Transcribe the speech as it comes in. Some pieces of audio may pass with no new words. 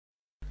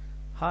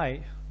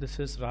Hi, this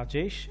is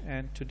Rajesh,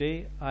 and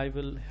today I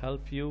will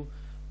help you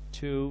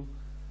to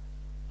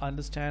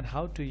understand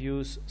how to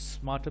use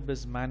Smarter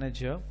BIZ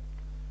Manager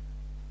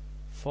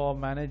for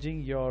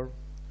managing your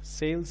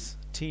sales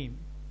team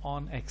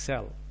on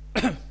Excel.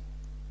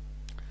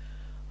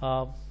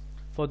 Uh,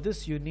 for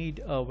this, you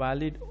need a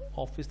valid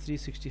Office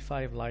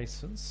 365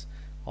 license,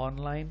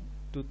 online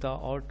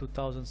or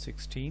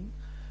 2016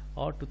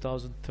 or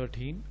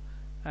 2013,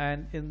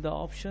 and in the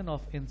option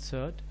of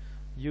Insert,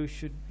 you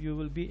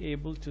will be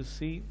able to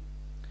see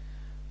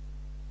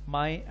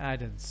My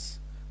Add-ins.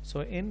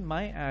 So in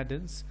My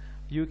Add-ins,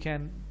 you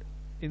can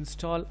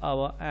install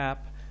our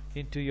app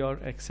into your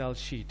Excel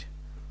sheet.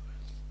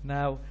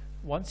 Now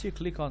once you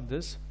click on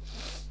this,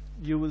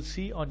 you will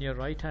see on your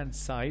right hand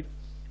side,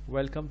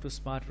 Welcome to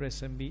Smarter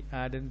SMB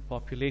Add-in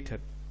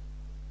Populated.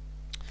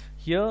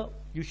 Here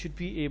you should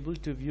be able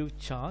to view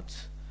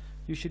charts,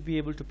 you should be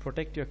able to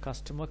protect your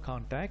customer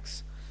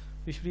contacts,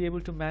 you should be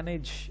able to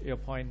manage your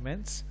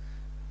appointments,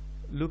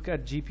 look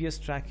at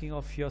GPS tracking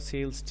of your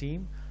sales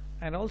team,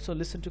 and also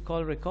listen to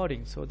call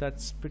recording. So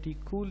that's pretty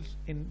cool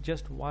in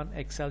just one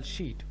Excel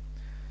sheet.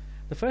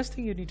 The first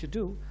thing you need to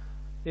do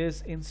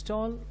is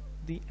install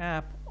the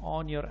app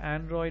on your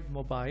Android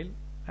mobile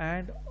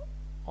and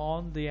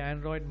on the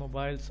Android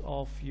mobiles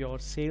of your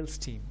sales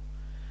team.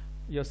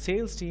 Your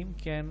sales team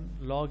can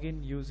log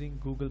in using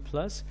Google+,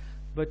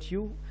 but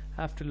you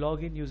have to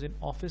log in using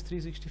Office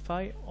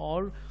 365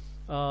 or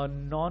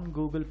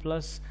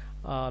non-Google+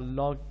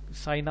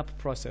 sign up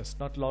process,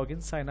 not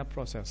login, sign up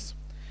process.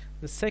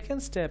 The second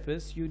step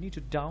is you need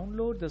to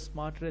download the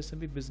Smarter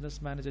SMB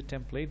Business Manager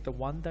template, the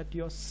one that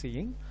you're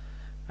seeing,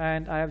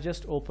 and I have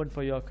just opened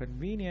for your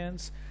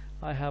convenience.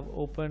 I have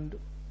opened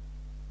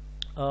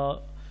a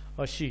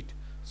sheet.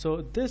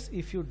 So this,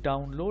 if you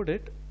download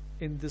it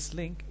in this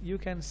link, you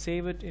can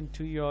save it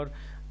into your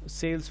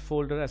sales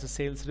folder as a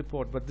sales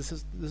report, but this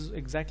is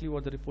exactly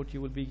what the report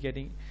you will be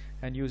getting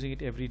and using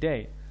it every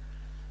day.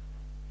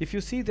 If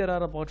you see, there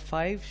are about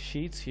 5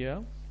 sheets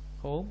here: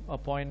 Home,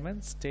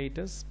 Appointments,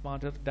 Status,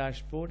 Smarter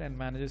Dashboard, and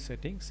Manager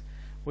Settings.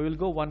 We will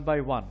go one by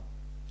one.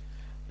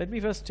 Let me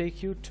first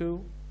take you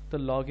to the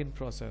login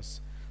process.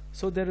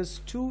 So there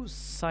is 2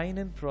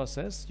 sign-in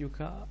process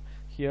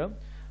here.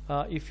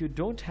 If you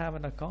don't have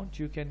an account,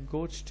 you can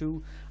go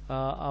to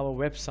our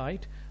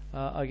website.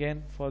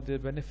 Again, for the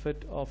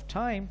benefit of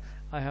time,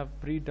 I have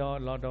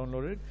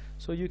pre-downloaded,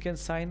 so you can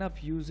sign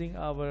up using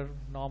our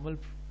normal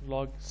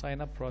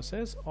sign up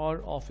process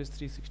or Office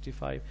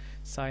 365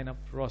 sign up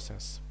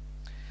process.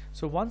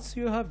 So once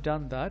you have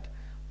done that,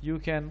 you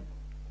can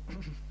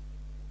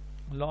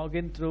log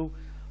in through,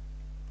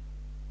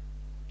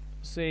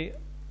 say,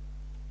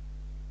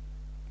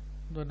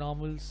 the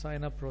normal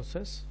sign up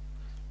process.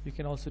 You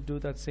can also do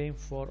that same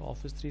for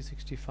Office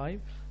 365.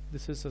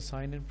 This is a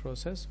sign-in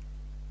process.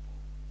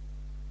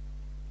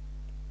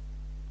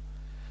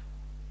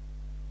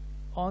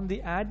 On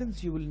the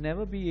add-ins, you will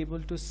never be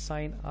able to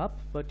sign up,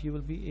 but you will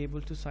be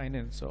able to sign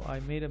in. So I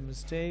made a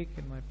mistake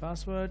in my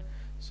password,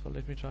 so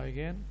let me try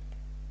again.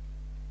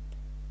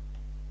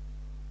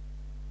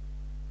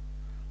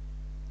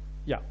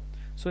 Yeah,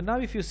 so now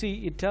if you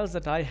see, it tells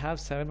that I have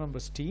 7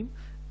 members team.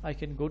 I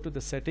can go to the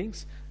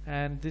settings,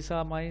 and these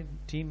are my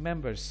team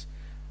members.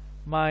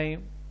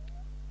 And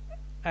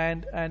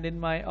in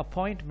my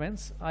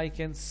appointments, I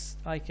can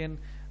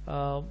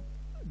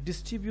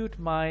distribute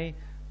my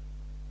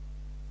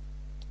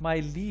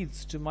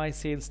leads to my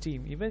sales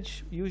team.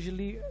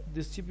 Usually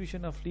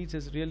distribution of leads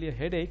is really a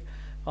headache.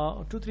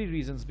 2-3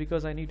 reasons: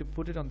 because I need to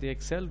put it on the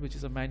Excel, which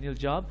is a manual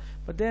job,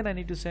 but then I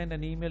need to send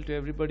an email to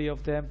everybody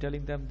of them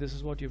telling them this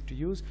is what you have to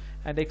use,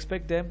 and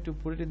expect them to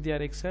put it in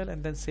their Excel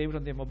and then save it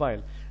on their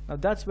mobile. Now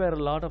that's where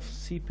a lot of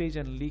seepage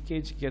and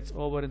leakage gets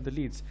over in the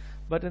leads.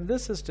 But in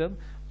this system,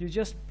 you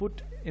just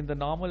put in the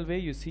normal way.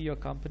 You see your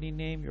company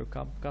name, your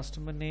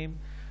customer name,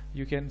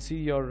 you can see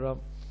your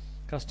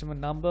customer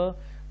number,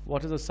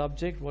 what is the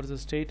subject, what is the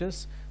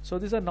status. So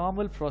these are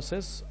normal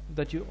process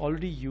that you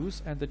already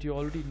use and that you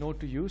already know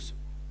to use,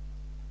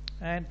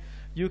 and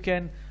you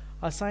can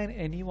assign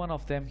any one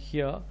of them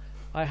here.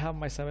 I have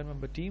my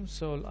 7-member team,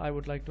 so I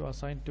would like to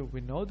assign to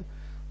Vinod,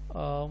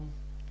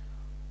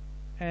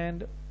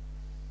 and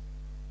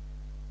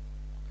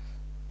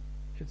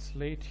it's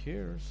late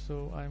here,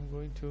 so I'm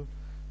going to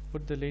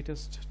put the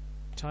latest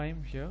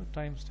time here,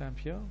 timestamp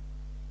here.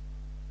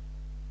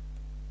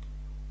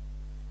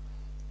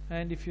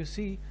 And if you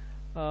see,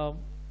 I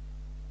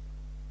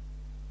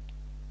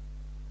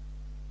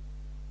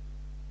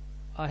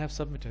have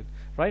submitted.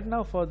 Right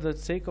now, for the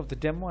sake of the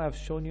demo, I have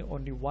shown you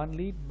only 1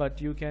 lead, but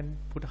you can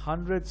put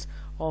hundreds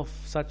of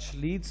such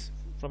leads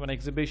from an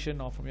exhibition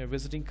or from your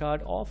visiting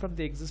card or from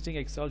the existing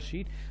Excel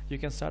sheet. You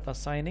can start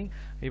assigning.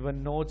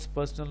 Even notes,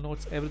 personal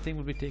notes, everything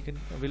will be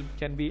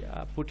can be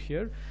put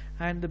here.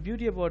 And the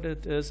beauty about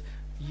it is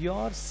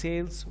your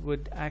sales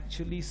would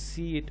actually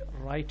see it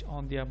right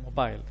on their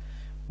mobile,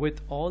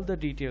 with all the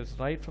details,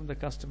 right from the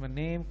customer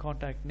name,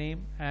 contact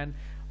name, and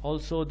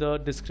also the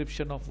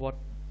description of what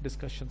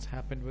discussions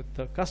happened with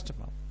the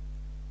customer.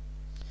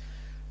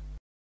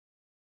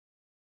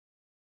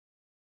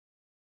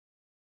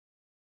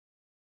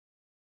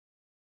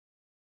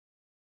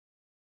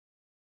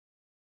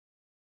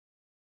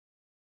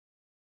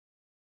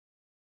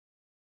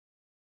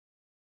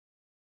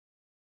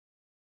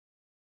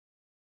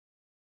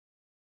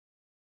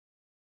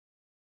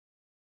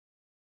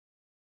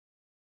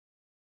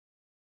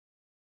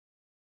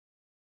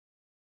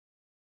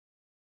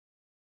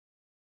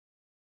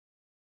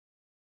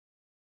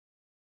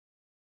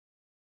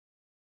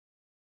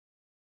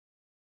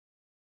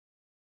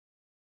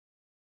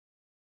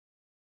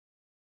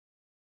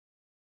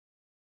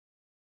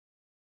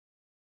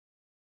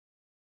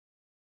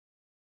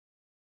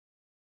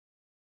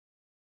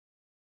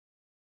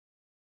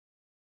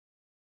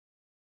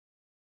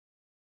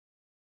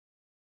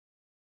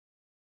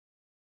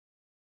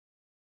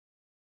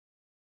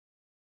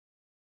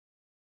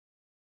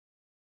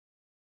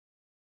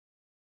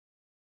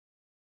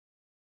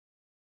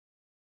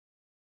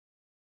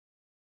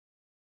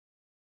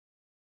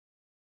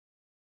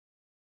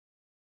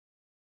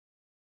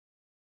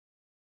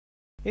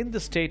 In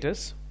the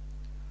status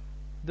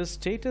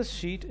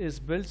sheet is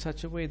built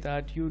such a way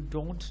that you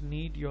don't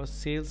need your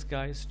sales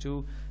guys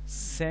to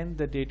send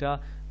the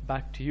data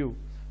back to you.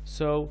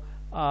 So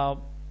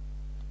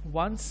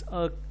once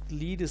a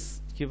lead is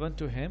given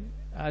to him,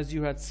 as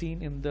you had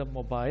seen in the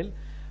mobile,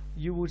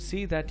 you would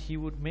see that he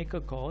would make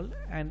a call,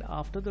 and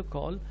after the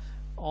call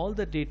all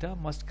the data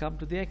must come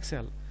to the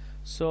Excel.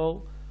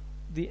 So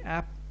the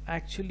app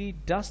actually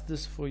does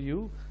this for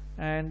you,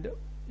 and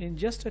in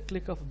just a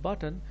click of a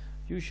button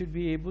you should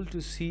be able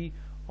to see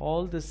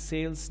all the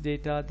sales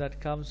data that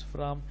comes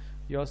from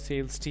your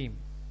sales team.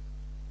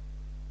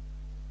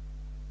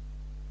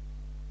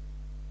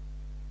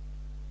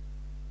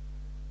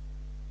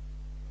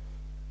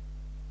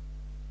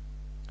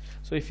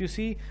 So if you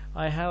see,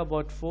 I have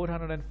about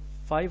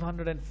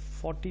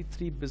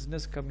 543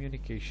 business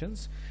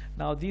communications.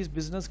 Now these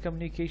business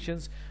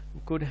communications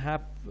could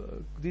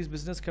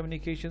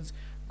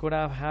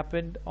have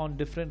happened on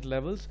different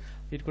levels.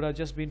 It could have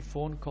just been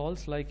phone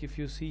calls, like if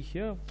you see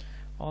here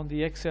on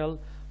the Excel,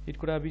 it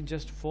could have been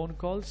just phone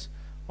calls,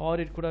 or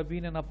it could have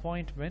been an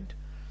appointment,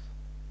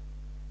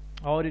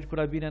 or it could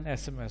have been an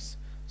SMS.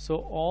 So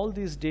all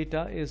this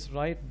data is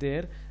right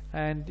there,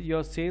 and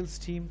your sales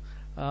team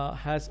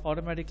has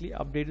automatically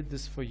updated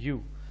this for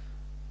you.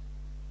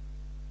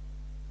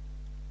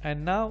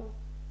 And now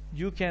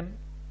you can,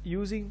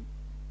 using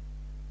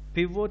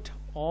Pivot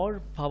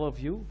or Power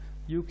View,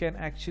 you can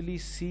actually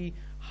see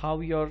how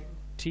your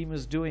team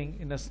is doing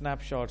in a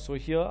snapshot. So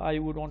here I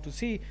would want to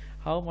see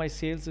how my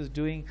sales is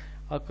doing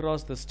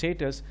across the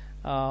status.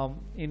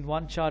 In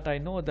one chart I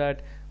know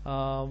that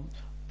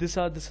this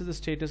is the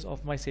status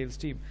of my sales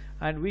team,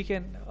 and we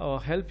can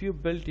help you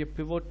build your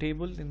pivot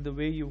table in the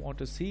way you want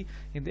to see.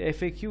 In the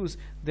FAQs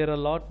there are a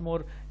lot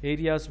more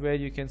areas where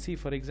you can see.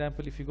 For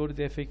example, if you go to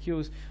the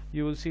FAQs,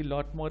 you will see a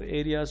lot more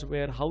areas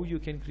where how you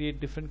can create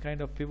different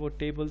kind of pivot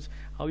tables,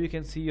 how you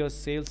can see your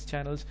sales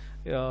channels,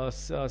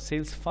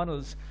 sales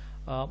funnels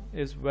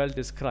is well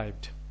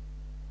described.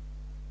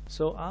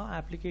 So our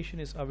application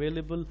is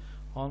available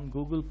on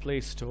Google Play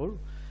Store.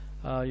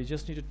 You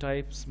just need to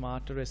type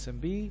Smarter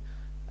SMB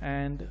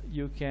and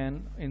you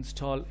can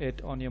install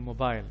it on your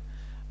mobile.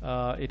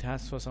 It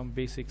has for some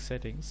basic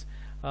settings.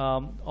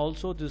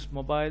 Also this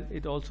mobile,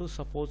 it also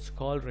supports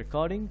call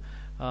recording,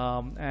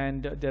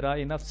 and there are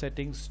enough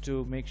settings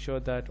to make sure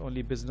that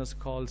only business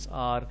calls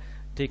are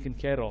taken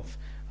care of,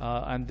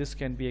 and this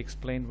can be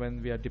explained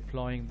when we are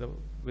deploying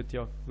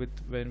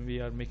when we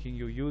are making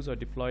you use or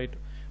deploy it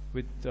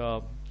with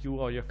you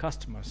or your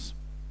customers.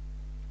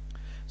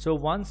 So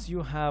once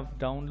you have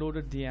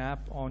downloaded the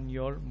app on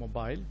your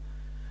mobile,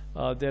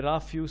 there are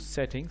few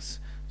settings.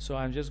 So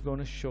I'm just going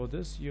to show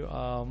this. You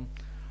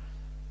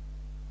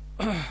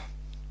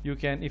you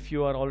can, if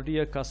you are already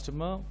a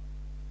customer,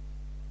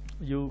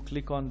 you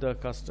click on the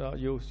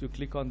you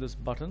click on this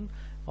button,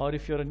 or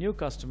if you're a new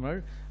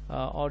customer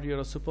or you're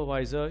a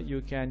supervisor,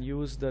 you can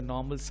use the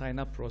normal sign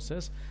up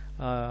process.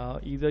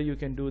 Either you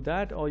can do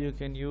that or you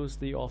can use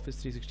the Office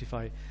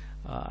 365.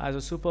 As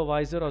a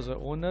supervisor or as an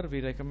owner,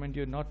 we recommend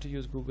you not to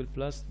use Google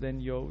Plus. Then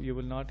you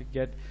will not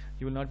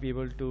be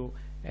able to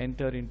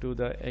enter into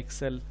the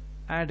Excel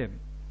add-in.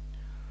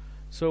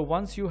 So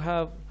once you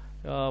have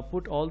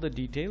put all the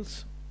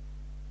details,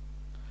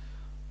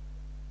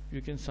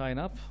 you can sign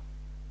up,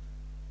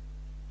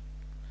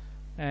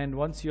 and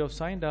once you have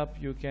signed up,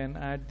 you can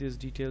add these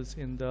details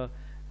in the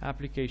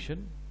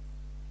application.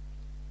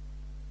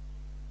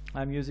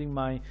 I'm using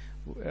my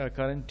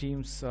current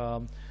teams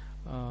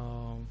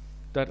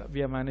that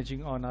we are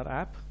managing on our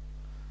app.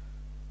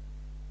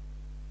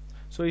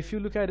 So if you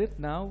look at it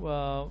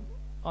now,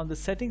 on the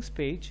settings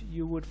page,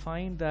 you would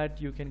find that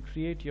you can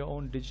create your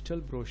own digital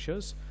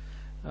brochures.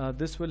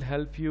 This will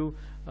help you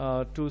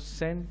to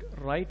send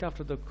right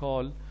after the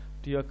call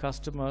to your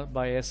customer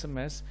by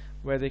SMS,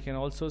 where they can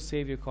also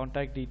save your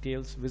contact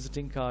details,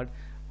 visiting card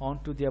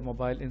onto their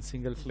mobile in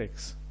single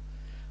clicks.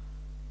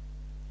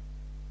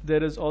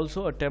 There is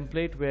also a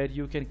template where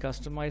you can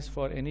customize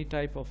for any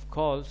type of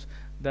calls,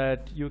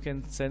 that you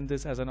can send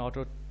this as an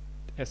auto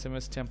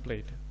SMS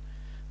template.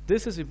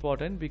 This is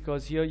important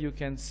because here you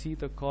can see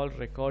the call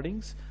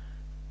recordings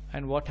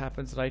and what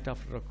happens right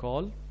after a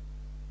call.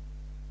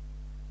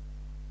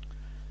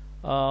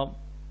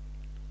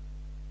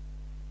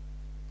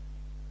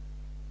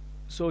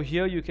 So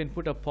here you can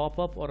put a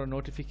pop-up or a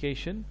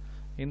notification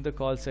in the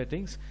call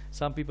settings.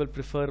 Some people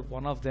prefer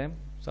one of them.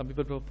 Some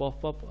people prefer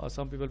pop-up, or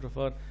some people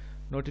prefer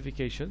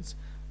notifications.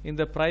 In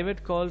the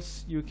private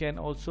calls, you can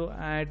also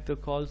add the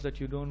calls that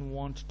you don't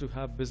want to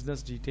have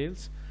business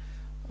details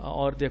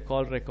or their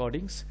call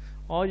recordings,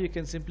 or you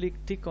can simply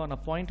tick on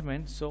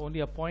appointment, so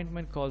only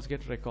appointment calls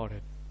get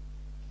recorded.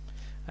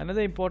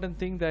 Another important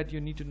thing that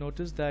you need to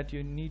notice, that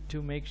you need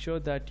to make sure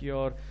that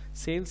your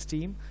sales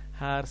team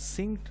are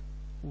synced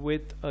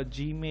with a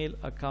Gmail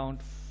account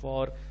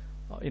for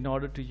in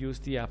order to use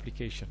the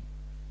application.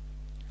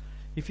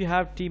 If you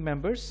have team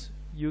members,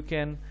 you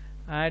can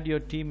add your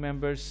team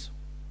members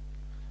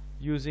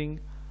using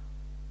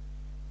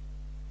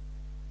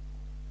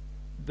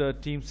the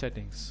team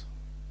settings.